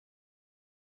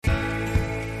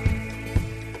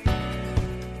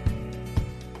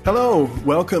Hello,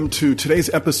 welcome to today's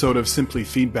episode of Simply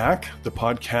Feedback, the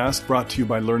podcast brought to you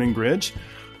by Learning Bridge.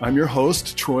 I'm your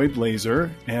host, Troy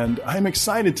Blazer, and I'm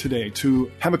excited today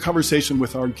to have a conversation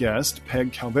with our guest,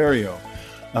 Peg Calvario.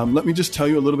 Let me just tell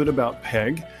you a little bit about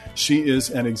Peg. She is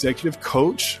an executive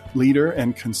coach, leader,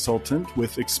 and consultant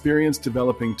with experience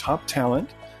developing top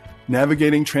talent,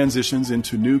 navigating transitions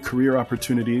into new career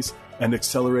opportunities, and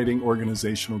accelerating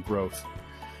organizational growth.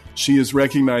 She is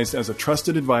recognized as a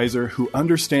trusted advisor who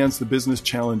understands the business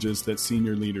challenges that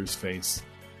senior leaders face.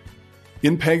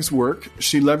 In Peg's work,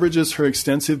 she leverages her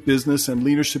extensive business and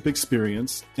leadership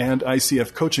experience and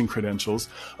ICF coaching credentials,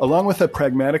 along with a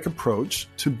pragmatic approach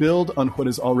to build on what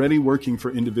is already working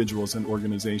for individuals and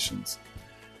organizations.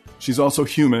 She's also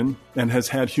human and has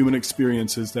had human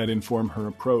experiences that inform her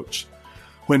approach.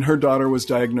 When her daughter was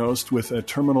diagnosed with a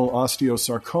terminal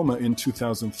osteosarcoma in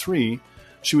 2003,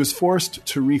 she was forced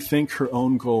to rethink her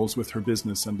own goals with her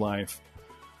business and life.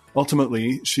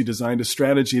 Ultimately, she designed a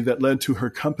strategy that led to her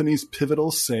company's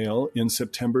pivotal sale in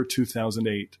September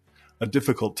 2008, a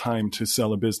difficult time to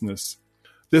sell a business.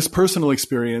 This personal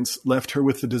experience left her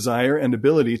with the desire and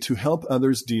ability to help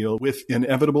others deal with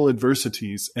inevitable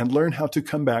adversities and learn how to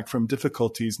come back from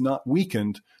difficulties not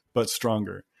weakened, but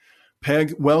stronger.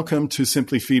 Peg, welcome to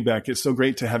Simply Feedback. It's so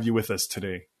great to have you with us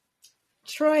today.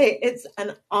 Troy, it's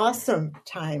an awesome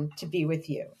time to be with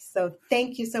you. So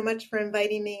thank you so much for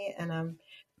inviting me, and I'm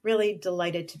really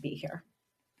delighted to be here.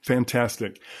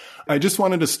 Fantastic. I just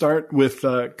wanted to start with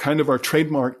kind of our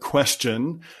trademark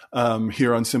question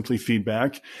here on Simply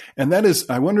Feedback. And that is,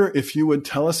 I wonder if you would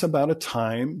tell us about a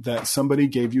time that somebody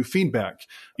gave you feedback,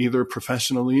 either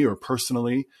professionally or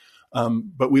personally.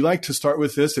 But we like to start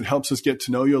with this. It helps us get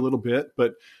to know you a little bit.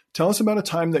 But tell us about a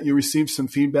time that you received some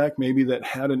feedback, maybe that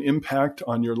had an impact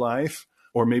on your life,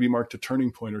 or maybe marked a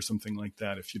turning point or something like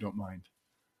that, if you don't mind.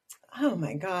 Oh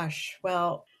my gosh.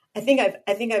 Well, I think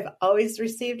I've always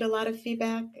received a lot of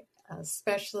feedback,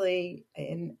 especially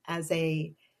as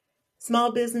a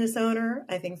small business owner.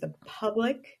 I think the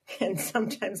public can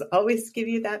sometimes always give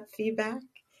you that feedback.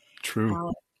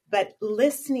 True. But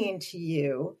listening to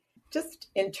you, just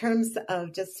in terms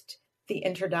of just the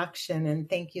introduction, and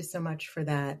thank you so much for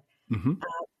that. Mm-hmm.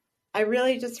 I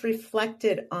really just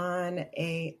reflected on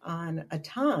a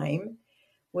time,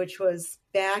 which was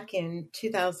back in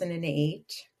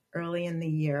 2008, early in the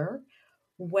year,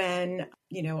 when,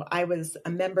 I was a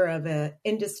member of an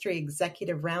industry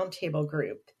executive roundtable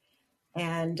group.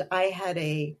 And I had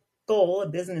a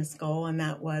business goal, and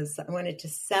that was I wanted to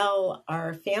sell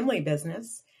our family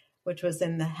business, which was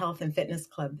in the health and fitness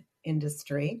club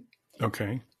industry.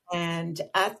 Okay. And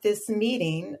at this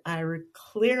meeting, I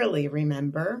clearly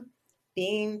remember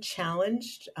being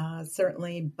challenged,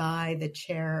 certainly by the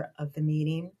chair of the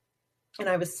meeting. And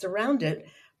I was surrounded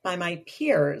by my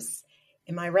peers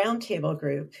in my roundtable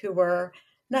group who were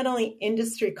not only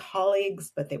industry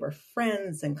colleagues, but they were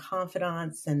friends and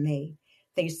confidants. And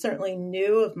they certainly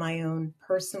knew of my own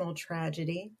personal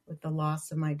tragedy with the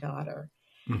loss of my daughter.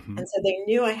 Mm-hmm. And so they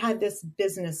knew I had this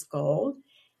business goal.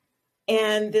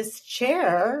 And this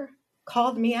chair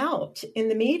called me out in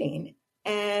the meeting.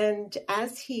 And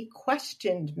as he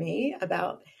questioned me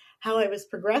about how I was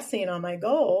progressing on my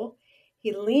goal,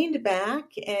 he leaned back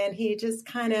and he just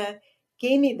kind of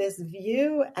gave me this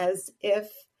view as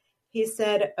if he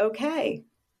said, okay,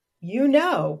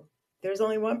 there's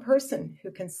only one person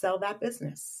who can sell that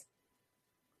business.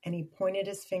 And he pointed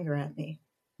his finger at me,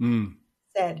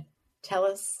 said, tell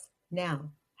us now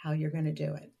how you're going to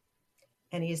do it.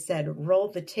 And he said, roll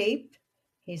the tape,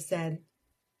 he said,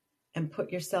 and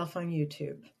put yourself on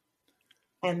YouTube.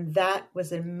 And that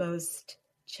was a most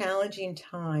challenging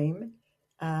time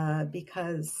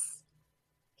because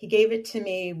he gave it to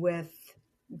me with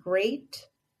great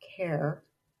care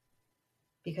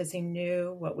because he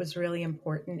knew what was really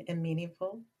important and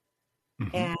meaningful.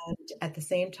 Mm-hmm. And at the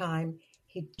same time,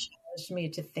 he challenged me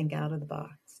to think out of the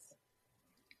box.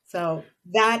 So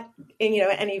that,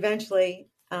 and eventually,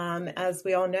 as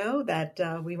we all know, that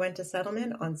we went to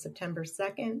settlement on September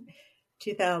 2nd,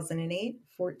 2008,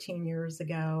 14 years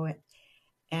ago.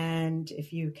 And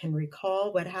if you can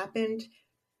recall what happened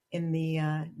in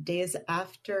the days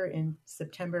after, in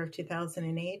September of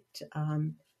 2008,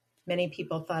 many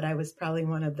people thought I was probably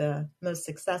one of the most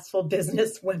successful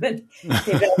business women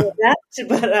they've ever met.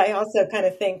 But I also kind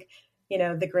of think,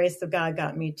 the grace of God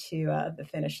got me to the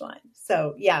finish line.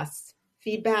 So yes,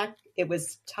 feedback, it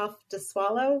was tough to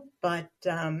swallow, but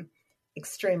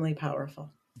extremely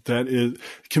powerful. That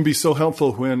can be so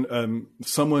helpful when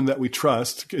someone that we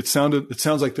trust. It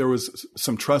sounds like there was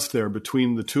some trust there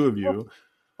between the two of you.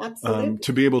 Absolutely.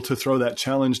 to be able to throw that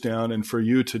challenge down and for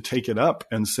you to take it up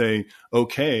and say,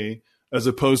 okay, as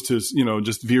opposed to,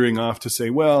 just veering off to say,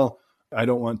 well, I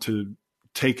don't want to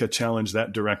take a challenge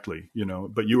that directly,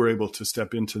 but you were able to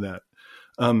step into that.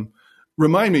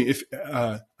 Remind me if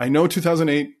I know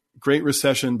 2008 Great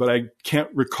Recession, but I can't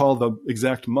recall the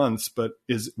exact months, but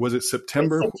was it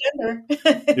September? September.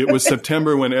 It was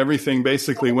September when everything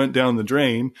basically went down the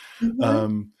drain.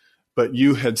 Mm-hmm. But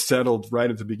you had settled right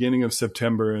at the beginning of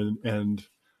September. And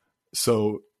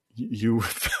so you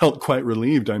felt quite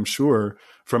relieved, I'm sure,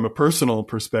 from a personal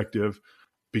perspective,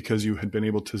 because you had been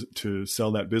able to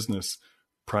sell that business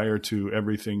prior to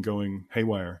everything going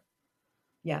haywire.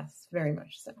 Yes, very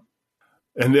much so.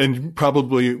 And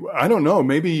probably, I don't know,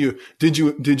 maybe did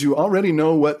you already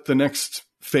know what the next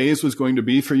phase was going to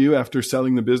be for you after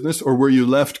selling the business? Or were you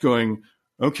left going,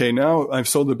 okay, now I've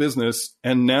sold the business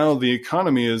and now the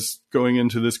economy is going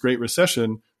into this Great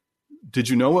Recession. Did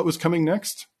you know what was coming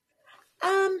next?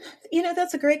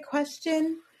 That's a great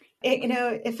question.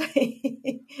 If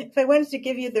I wanted to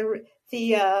give you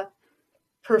the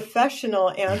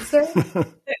professional answer,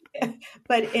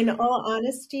 but in all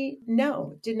honesty,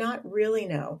 no, did not really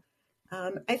know.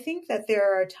 I think that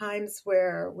there are times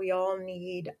where we all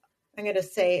need, I'm going to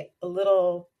say, a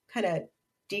little kind of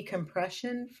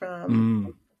decompression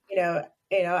from, I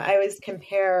always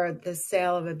compare the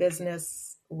sale of a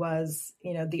business was,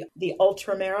 the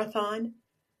ultra marathon.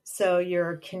 So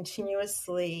you're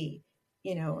continuously,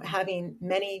 having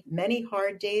many, many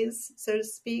hard days, so to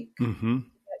speak,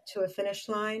 to a finish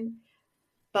line.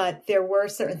 But there were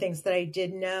certain things that I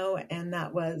did know. And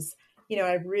that was,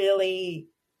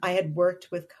 I had worked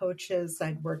with coaches,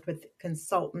 I'd worked with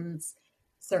consultants,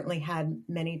 certainly had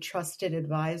many trusted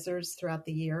advisors throughout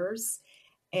the years.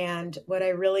 And what I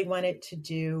really wanted to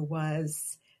do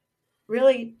was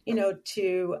really,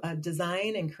 to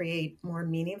design and create more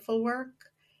meaningful work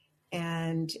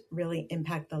and really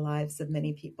impact the lives of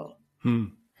many people.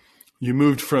 You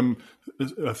moved from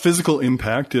a physical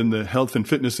impact in the health and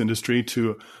fitness industry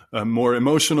to a more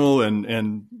emotional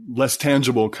and less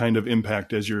tangible kind of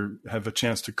impact as you have a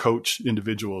chance to coach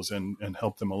individuals and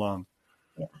help them along.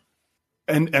 Yeah.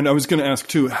 And I was going to ask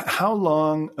too, how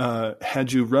long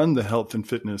had you run the health and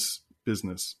fitness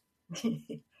business?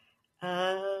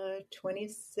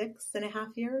 26 and a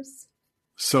half years.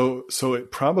 So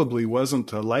it probably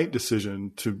wasn't a light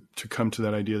decision to come to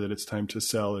that idea that it's time to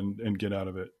sell and get out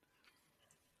of it.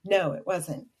 No, it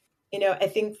wasn't. I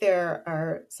think there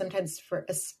are sometimes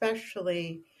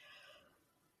especially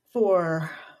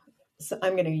for, so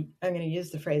I'm going to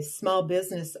use the phrase small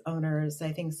business owners.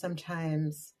 I think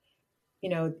sometimes,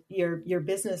 your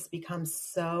business becomes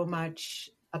so much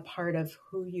a part of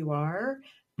who you are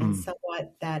and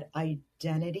somewhat that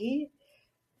identity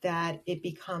that it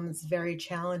becomes very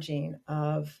challenging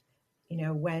of,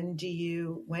 when do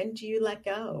you let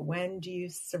go? When do you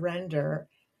surrender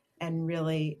and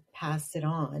really pass it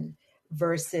on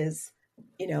versus,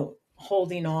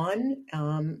 holding on.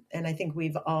 And I think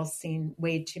we've all seen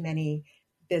way too many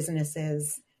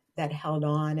businesses that held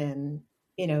on and,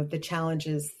 the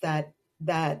challenges that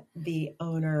the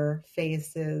owner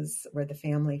faces or the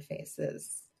family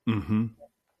faces,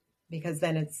 because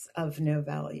then it's of no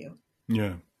value.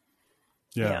 Yeah.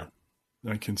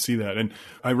 I can see that. And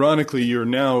ironically, you're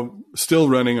now still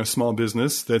running a small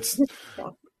business that's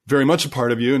very much a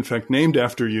part of you, in fact, named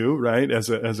after you, right, as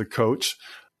a coach.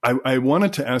 I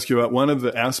wanted to ask you about one of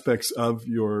the aspects of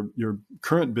your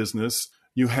current business.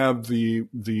 You have the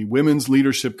Women's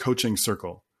Leadership Coaching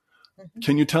Circle.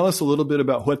 Can you tell us a little bit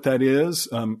about what that is,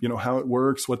 how it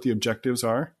works, what the objectives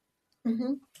are?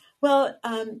 Well,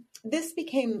 this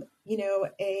became,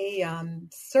 a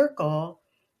circle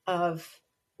of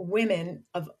women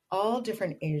of all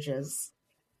different ages.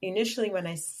 Initially, when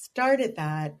I started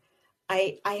that,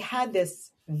 I had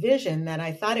this vision that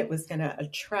I thought it was going to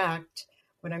attract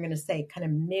what I'm going to say kind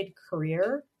of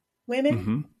mid-career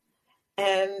women.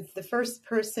 And the first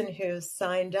person who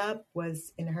signed up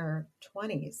was in her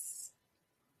 20s.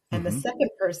 And the second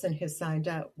person who signed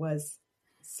up was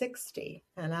 60.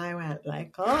 And I went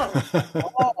like,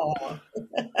 oh.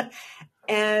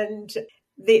 And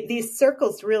these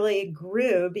circles really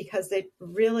grew because it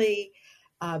really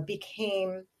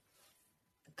became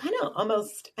kind of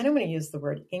almost, I don't want to use the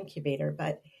word incubator,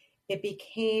 but it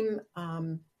became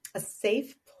a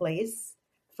safe place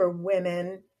for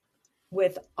women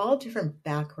with all different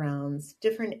backgrounds,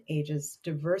 different ages,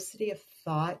 diversity of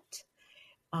thought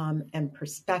and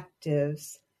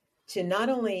perspectives to not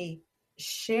only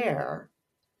share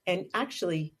and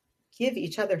actually give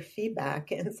each other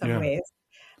feedback in some ways,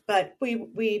 but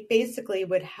we basically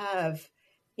would have,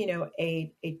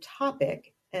 a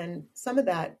topic And some of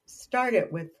that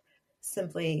started with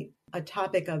simply a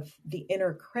topic of the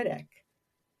inner critic,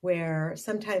 where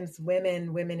sometimes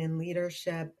women in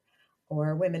leadership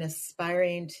or women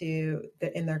aspiring to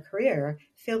in their career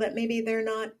feel that maybe they're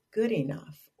not good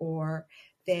enough, or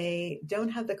they don't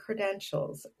have the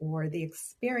credentials or the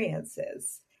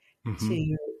experiences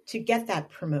Mm-hmm. to get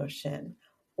that promotion.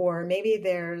 Or maybe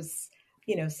there's,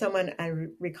 someone I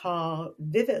recall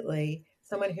vividly,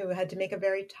 someone who had to make a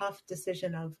very tough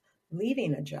decision of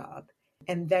leaving a job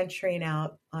and venturing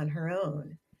out on her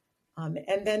own.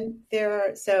 And then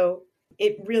so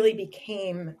it really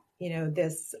became,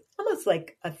 this almost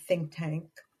like a think tank,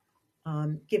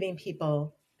 giving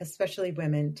people, especially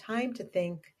women, time to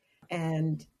think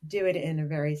and do it in a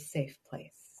very safe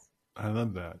place. I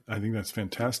love that. I think that's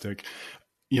fantastic.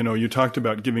 You talked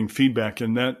about giving feedback,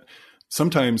 and that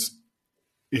sometimes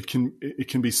it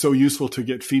can be so useful to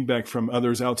get feedback from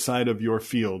others outside of your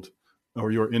field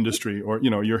or your industry, or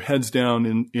your heads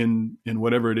down in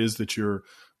whatever it is that your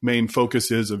main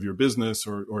focus is of your business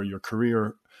or your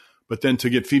career. But then to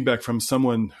get feedback from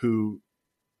someone who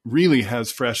really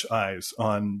has fresh eyes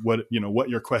on what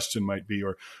your question might be,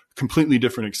 or completely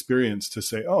different experience, to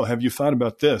say, oh, have you thought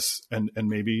about this? And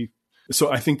maybe, so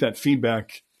I think that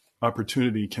feedback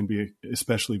opportunity can be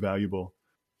especially valuable,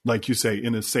 like you say,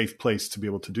 in a safe place to be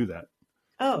able to do that.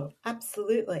 Oh,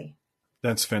 absolutely.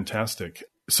 That's fantastic.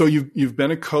 So you've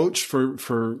been a coach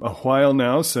for a while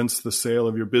now, since the sale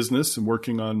of your business, and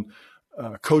working on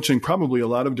coaching probably a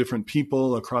lot of different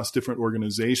people across different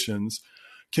organizations.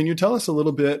 Can you tell us a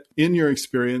little bit, in your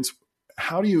experience,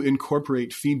 how do you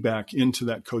incorporate feedback into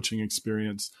that coaching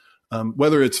experience,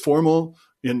 whether it's formal,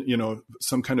 in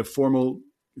some kind of formal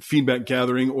feedback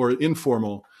gathering, or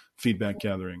informal feedback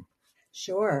gathering?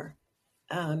 Sure.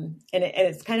 And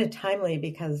it's kind of timely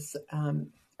because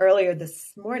earlier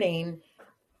this morning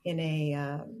in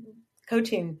a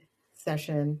coaching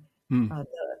session,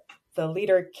 the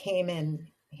leader came in.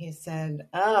 He said,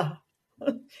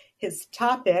 his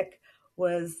topic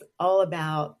was all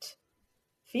about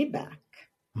feedback.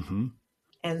 Mm-hmm.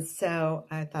 And so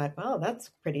I thought, well, that's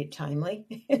pretty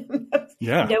timely.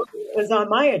 Yeah. It was on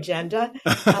my agenda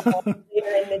later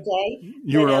in the day.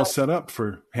 You were all set up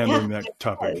for handling that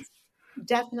topic.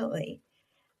 Definitely.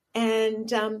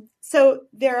 And so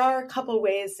there are a couple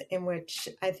ways in which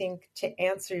I think to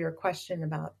answer your question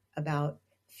about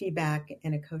feedback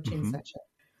in a coaching session.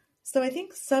 So I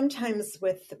think sometimes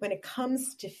when it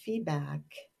comes to feedback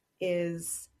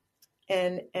is,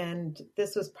 and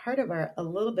this was part of a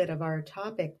little bit of our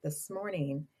topic this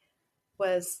morning,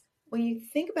 was when you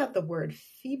think about the word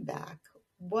feedback,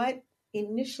 what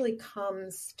initially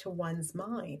comes to one's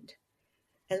mind?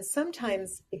 And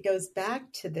sometimes it goes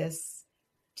back to this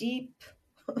deep,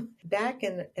 back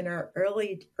in our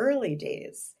early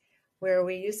days, where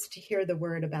we used to hear the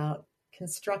word about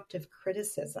constructive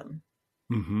criticism.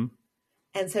 Mm-hmm.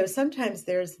 And so sometimes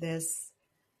there's this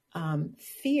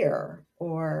fear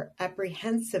or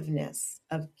apprehensiveness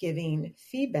of giving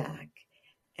feedback.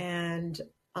 And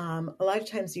a lot of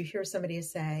times you hear somebody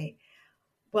say,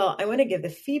 well, I want to give the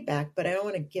feedback, but I don't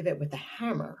want to give it with a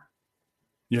hammer.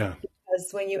 Yeah.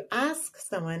 Because when you ask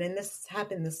someone, and this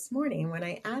happened this morning, when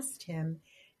I asked him,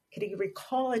 could he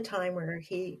recall a time where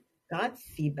he got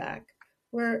feedback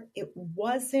where it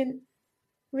wasn't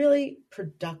really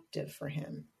productive for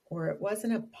him, or it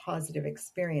wasn't a positive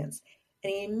experience?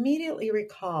 And he immediately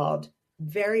recalled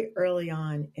very early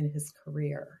on in his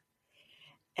career.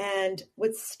 And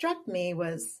what struck me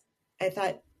was, I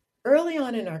thought, early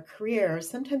on in our career,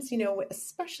 sometimes,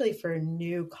 especially for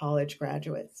new college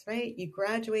graduates, right? You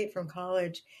graduate from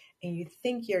college and you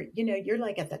think you're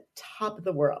like at the top of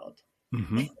the world.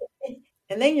 Mm-hmm.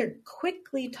 And then you're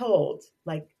quickly told,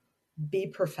 like, be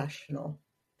professional,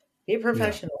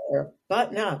 or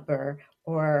button up,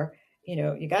 or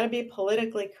you got to be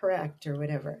politically correct or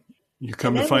whatever. You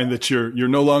come to find that you're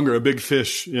no longer a big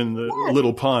fish in the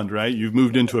little pond, right? You've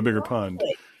moved into a bigger pond.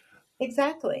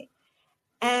 Exactly.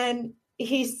 And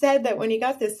he said that when he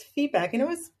got this feedback, and it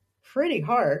was pretty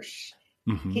harsh,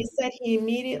 he said he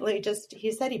immediately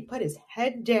he put his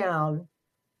head down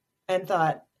and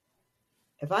thought,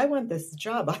 if I want this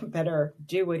job, I better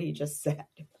do what he just said.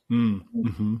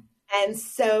 Mm-hmm. And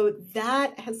so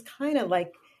that has kind of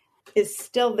is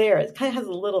still there. It kind of has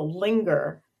a little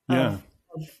linger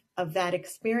of that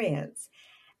experience.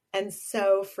 And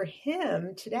so for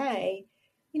him today,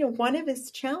 one of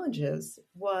his challenges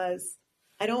was,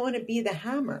 I don't want to be the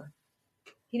hammer.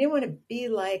 He didn't want to be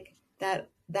like that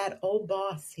old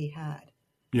boss he had.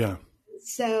 Yeah.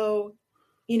 So,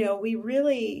 we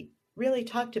really, really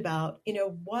talked about,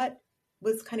 what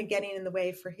was kind of getting in the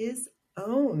way for his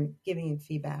own giving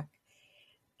feedback.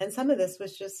 And some of this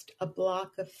was just a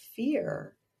block of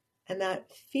fear. And that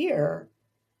fear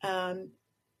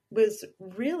was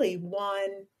really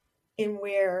one in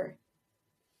where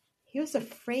he was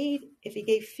afraid if he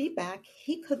gave feedback,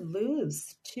 he could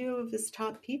lose two of his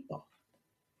top people.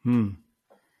 Hmm.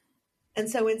 And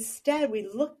so instead, we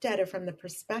looked at it from the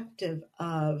perspective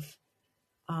of,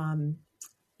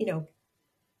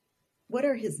 what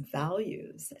are his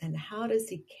values and how does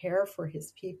he care for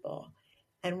his people?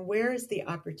 And where is the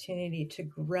opportunity to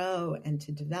grow and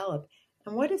to develop?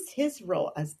 And what is his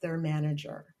role as their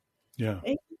manager? Yeah.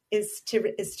 Is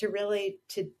to really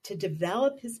to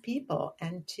develop his people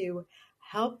and to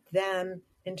help them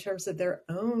in terms of their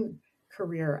own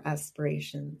career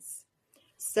aspirations.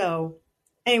 So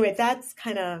anyway, that's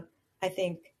kind of, I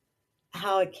think,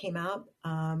 how it came out.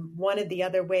 One of the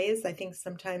other ways, I think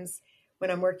sometimes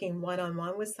when I'm working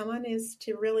one-on-one with someone is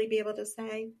to really be able to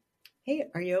say, hey,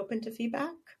 are you open to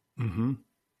feedback? Mm-hmm.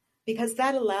 Because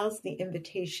that allows the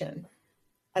invitation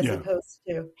as opposed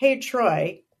to, hey,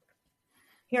 Troy,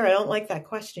 here, I don't like that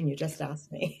question you just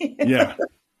asked me. Yeah.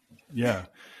 Yeah.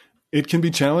 It can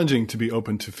be challenging to be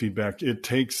open to feedback. It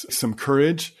takes some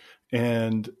courage.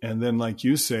 And then, like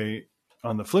you say,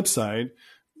 on the flip side,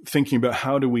 thinking about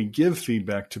how do we give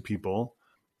feedback to people.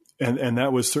 And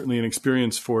that was certainly an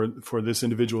experience for this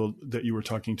individual that you were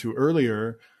talking to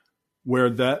earlier, where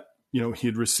that, he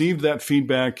had received that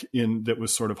feedback that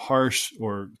was sort of harsh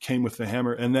or came with the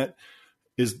hammer. And that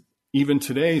is even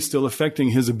today still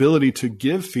affecting his ability to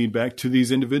give feedback to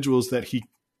these individuals that he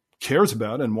cares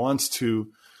about and wants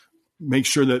to make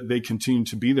sure that they continue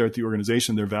to be there at the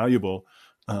organization. They're valuable.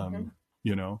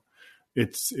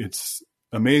 It's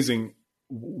amazing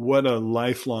what a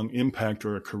lifelong impact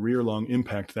or a career-long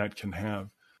impact that can have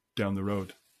down the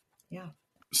road. Yeah.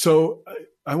 So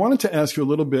I wanted to ask you a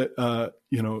little bit,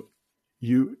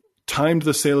 you timed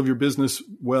the sale of your business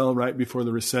well right before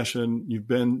the recession. You've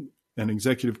been an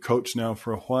executive coach now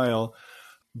for a while,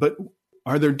 but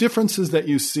are there differences that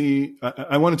you see?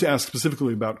 I wanted to ask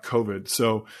specifically about COVID.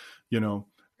 So,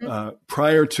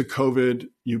 prior to COVID,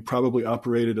 you probably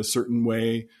operated a certain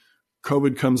way.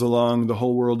 COVID comes along, the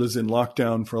whole world is in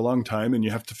lockdown for a long time, and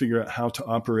you have to figure out how to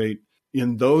operate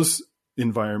in that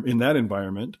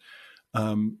environment.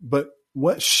 But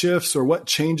what shifts or what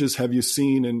changes have you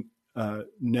seen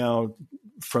now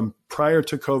from prior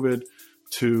to COVID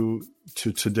to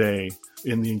today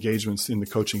in the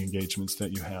coaching engagements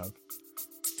that you have?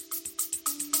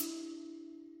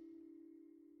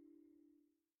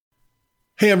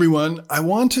 Hey everyone, I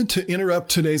wanted to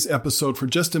interrupt today's episode for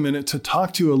just a minute to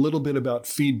talk to you a little bit about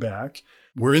feedback.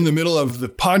 We're in the middle of the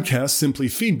podcast, Simply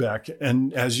Feedback.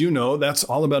 And as you know, that's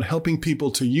all about helping people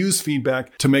to use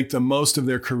feedback to make the most of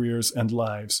their careers and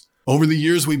lives. Over the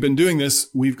years we've been doing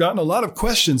this, we've gotten a lot of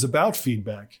questions about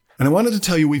feedback. And I wanted to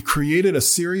tell you we've created a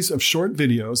series of short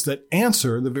videos that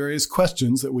answer the various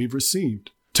questions that we've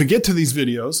received. To get to these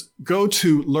videos, go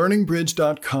to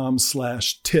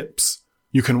learningbridge.com/tips.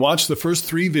 You can watch the first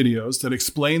 3 videos that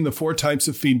explain the 4 types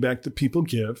of feedback that people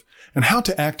give and how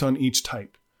to act on each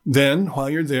type. Then, while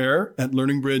you're there at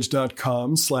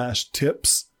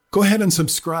learningbridge.com/tips, go ahead and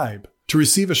subscribe to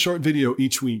receive a short video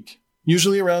each week,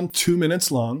 usually around 2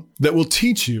 minutes long, that will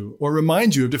teach you or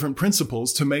remind you of different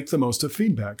principles to make the most of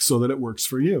feedback so that it works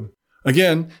for you.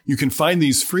 Again, you can find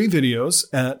these free videos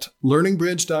at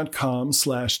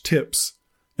learningbridge.com/tips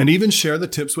and even share the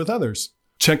tips with others.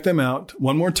 Check them out.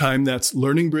 One more time, that's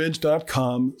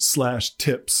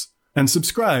learningbridge.com/tips and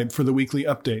subscribe for the weekly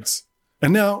updates.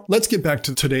 And now let's get back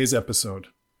to today's episode.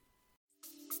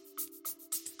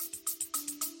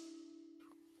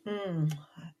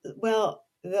 Well,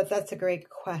 that's a great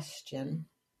question.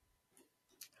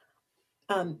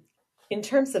 In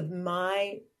terms of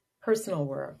my personal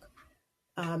work,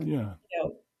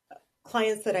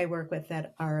 clients that I work with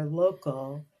that are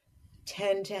local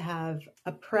tend to have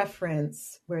a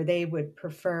preference where they would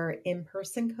prefer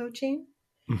in-person coaching,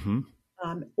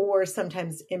 or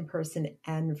sometimes in-person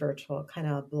and virtual, kind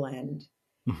of a blend.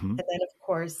 And then, of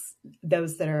course,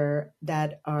 those that are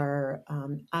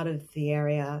out of the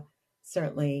area,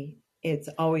 certainly it's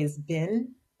always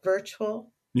been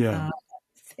virtual. Yeah.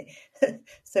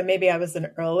 So maybe I was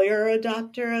an earlier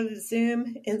adopter of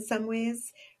Zoom in some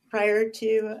ways prior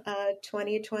to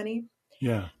 2020.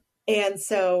 Yeah. And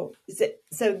so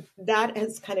that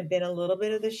has kind of been a little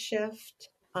bit of the shift.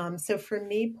 So for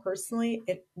me personally,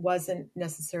 it wasn't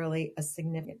necessarily a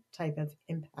significant type of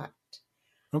impact.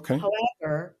 Okay.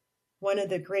 However, one of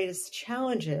the greatest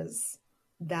challenges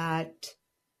that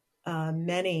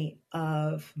many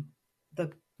of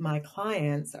my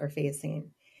clients are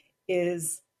facing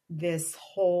is this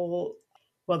whole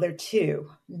Well, there are two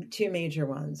major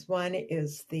ones. One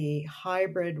is the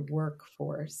hybrid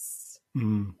workforce.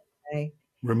 Mm. Okay?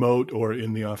 Remote or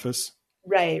in the office?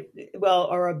 Right. Well,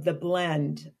 or the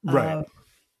blend Right. of,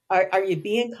 are you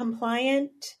being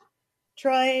compliant,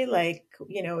 Troy? Like,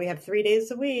 we have 3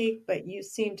 days a week, but you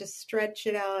seem to stretch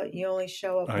it out. You only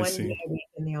show up I one day see. a week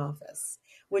in the office,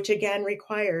 which again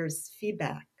requires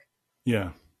feedback.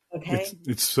 Yeah. Okay.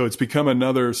 It's become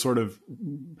another sort of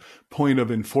point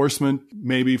of enforcement,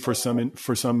 maybe for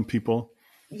some people.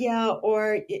 Yeah,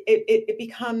 or it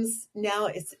becomes now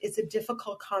it's a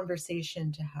difficult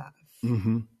conversation to have.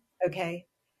 Mm-hmm. Okay.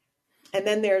 And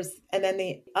then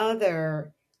the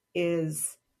other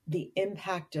is the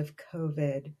impact of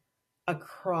COVID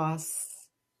across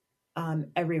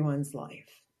everyone's life.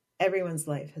 Everyone's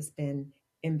life has been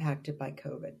impacted by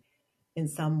COVID in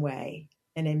some way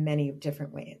and in many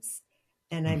different ways.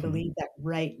 And I Mm-hmm. believe that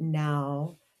right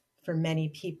now, for many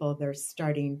people, they're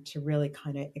starting to really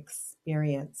kind of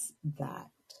experience that.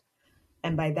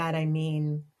 And by that, I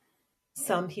mean,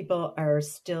 some people are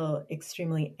still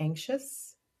extremely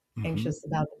Mm-hmm. anxious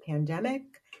about the pandemic,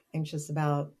 anxious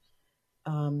about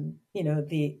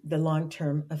the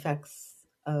long-term effects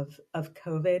of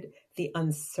COVID. The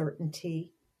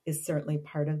uncertainty is certainly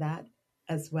part of that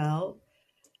as well.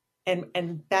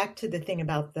 And back to the thing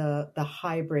about the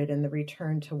hybrid and the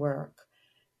return to work.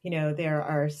 There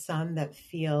are some that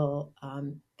feel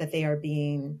that they are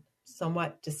being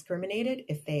somewhat discriminated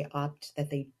if they opt that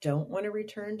they don't want to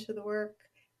return to the work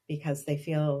because they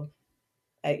feel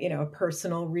a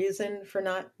personal reason for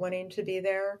not wanting to be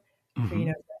there for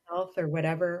Mm-hmm. for health or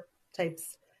whatever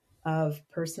types of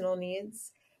personal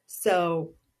needs.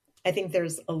 So I think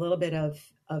there's a little bit of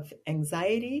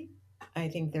anxiety. I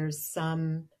think there's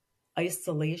some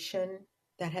isolation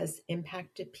that has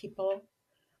impacted people.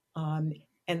 Um,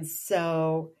 and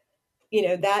so,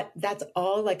 that's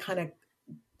all like kind of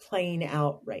playing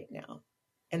out right now.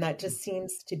 And that just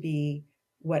seems to be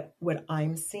what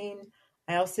I'm seeing.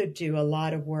 I also do a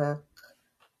lot of work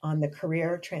on the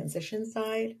career transition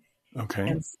side. Okay.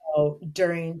 And so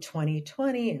during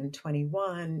 2020 and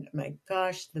 21, my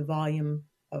gosh, the volume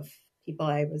of people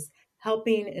I was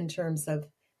helping in terms of,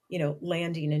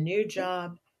 landing a new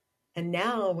job. And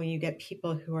now when you get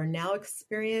people who are now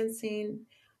experiencing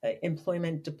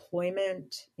employment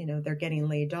deployment, they're getting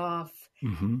laid off.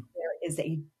 Mm-hmm. There is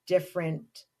a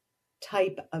different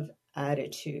type of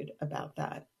attitude about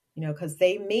that, because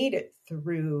they made it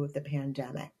through the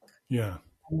pandemic. Yeah.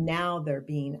 Now they're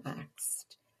being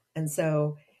axed. And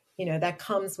so, that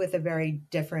comes with a very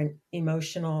different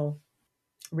emotional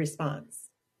response.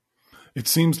 It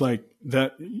seems like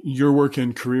that your work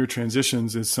in career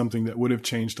transitions is something that would have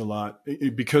changed a lot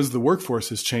because the workforce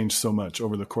has changed so much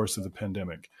over the course of the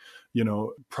pandemic.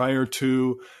 Prior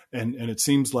to, and it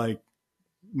seems like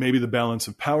maybe the balance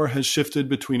of power has shifted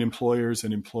between employers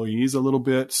and employees a little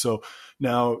bit. So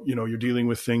now, you're dealing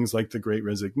with things like the Great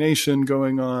Resignation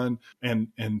going on and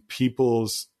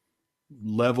people's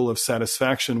level of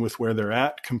satisfaction with where they're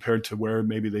at compared to where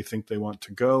maybe they think they want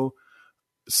to go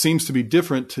seems to be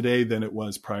different today than it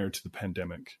was prior to the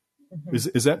pandemic. Mm-hmm.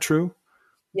 Is that true?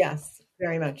 Yes,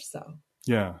 very much so.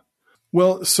 Yeah.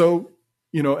 Well, so,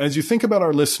 as you think about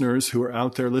our listeners who are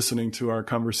out there listening to our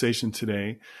conversation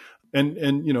today,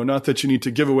 and not that you need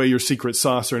to give away your secret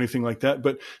sauce or anything like that,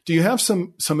 but do you have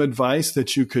some advice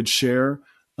that you could share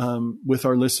with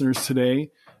our listeners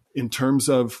today in terms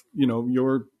of,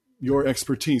 your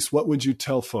expertise? What would you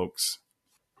tell folks?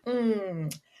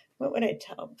 What would I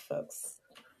tell folks?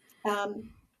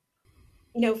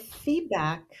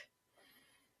 Feedback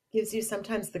gives you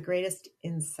sometimes the greatest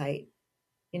insight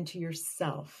into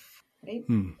yourself, right?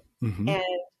 Mm-hmm.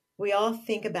 And we all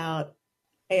think about,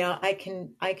 I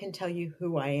can tell you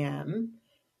who I am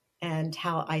and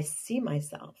how I see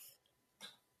myself,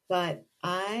 but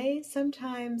I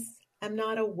sometimes am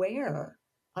not aware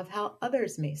of how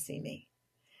others may see me.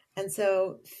 And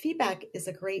so feedback is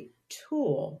a great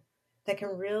tool that can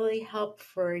really help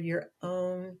for your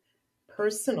own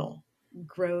personal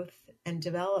growth and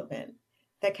development,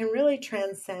 that can really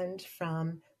transcend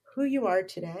from who you are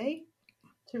today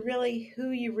to really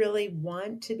who you really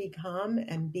want to become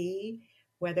and be,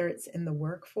 whether it's in the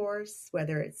workforce,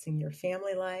 whether it's in your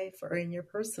family life or in your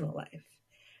personal life.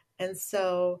 And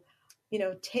so,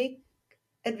 take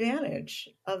advantage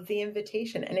of the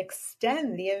invitation and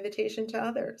extend the invitation to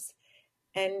others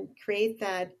and create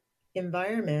that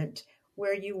environment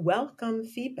where you welcome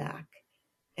feedback.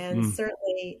 And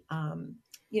certainly,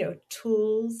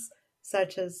 tools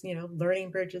such as, Learning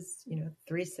Bridges,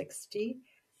 360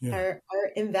 are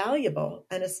invaluable.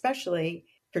 And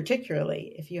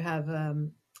particularly if you have,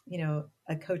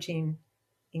 a coaching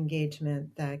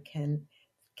engagement that can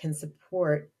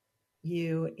support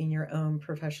you in your own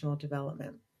professional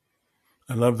development.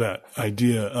 I love that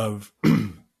idea of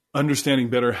understanding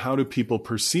better how do people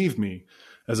perceive me,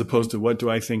 as opposed to what do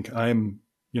I think I'm,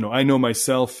 I know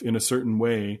myself in a certain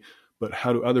way, but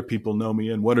how do other people know me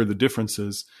and what are the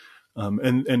differences?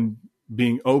 And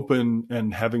being open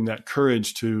and having that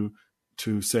courage to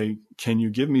say, can you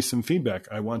give me some feedback?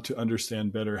 I want to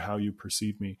understand better how you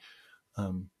perceive me.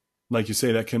 Like you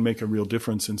say, that can make a real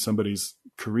difference in somebody's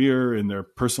career, in their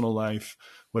personal life,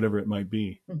 whatever it might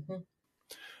be. Mm-hmm.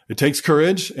 It takes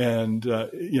courage, and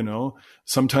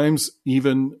sometimes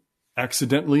even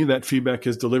accidentally that feedback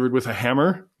is delivered with a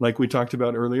hammer, like we talked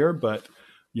about earlier. But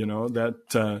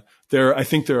I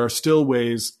think there are still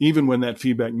ways, even when that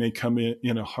feedback may come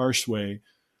in a harsh way,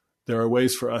 there are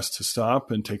ways for us to stop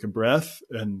and take a breath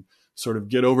and sort of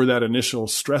get over that initial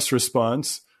stress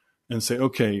response and say,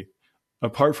 okay,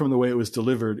 apart from the way it was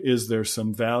delivered, is there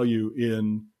some value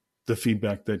in the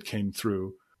feedback that came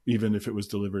through, even if it was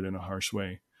delivered in a harsh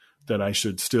way, that I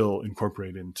should still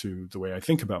incorporate into the way I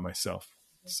think about myself?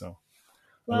 So,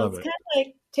 well, I love it. Kind of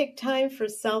like take time for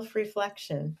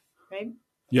self-reflection, right?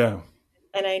 Yeah.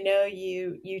 And I know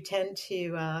you tend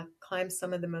to climb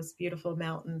some of the most beautiful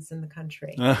mountains in the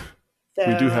country. So,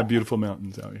 we do have beautiful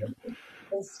mountains out here.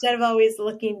 Instead of always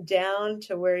looking down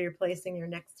to where you're placing your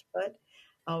next foot,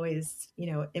 always,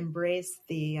 embrace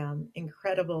the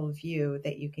incredible view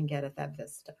that you can get at that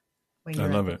vista when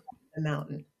you're at the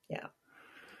mountain. Yeah.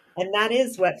 And that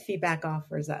is what feedback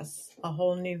offers us, a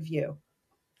whole new view.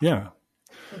 Yeah.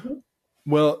 Mm-hmm.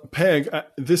 Well, Peg,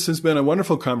 this has been a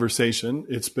wonderful conversation.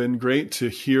 It's been great to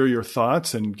hear your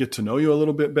thoughts and get to know you a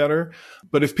little bit better.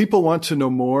 But if people want to know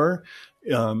more,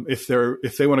 if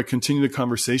they want to continue the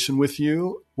conversation with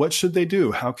you, what should they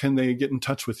do? How can they get in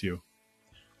touch with you?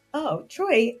 Oh,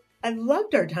 Troy, I've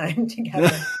loved our time together.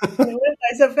 It went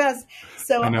by so fast.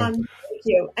 So thank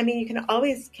you. I mean, you can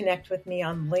always connect with me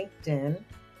on LinkedIn.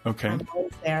 Okay. I'm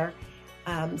always there.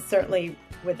 Certainly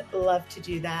would love to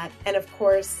do that. And of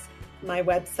course, my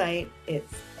website,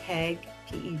 it's Peg,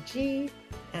 P-E-G,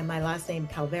 and my last name,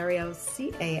 Calvario,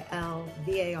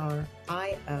 CALVARIO.com.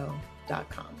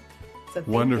 So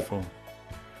wonderful.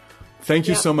 Thank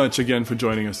you so much again for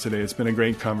joining us today. It's been a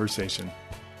great conversation.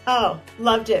 Oh,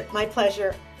 loved it. My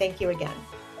pleasure. Thank you again.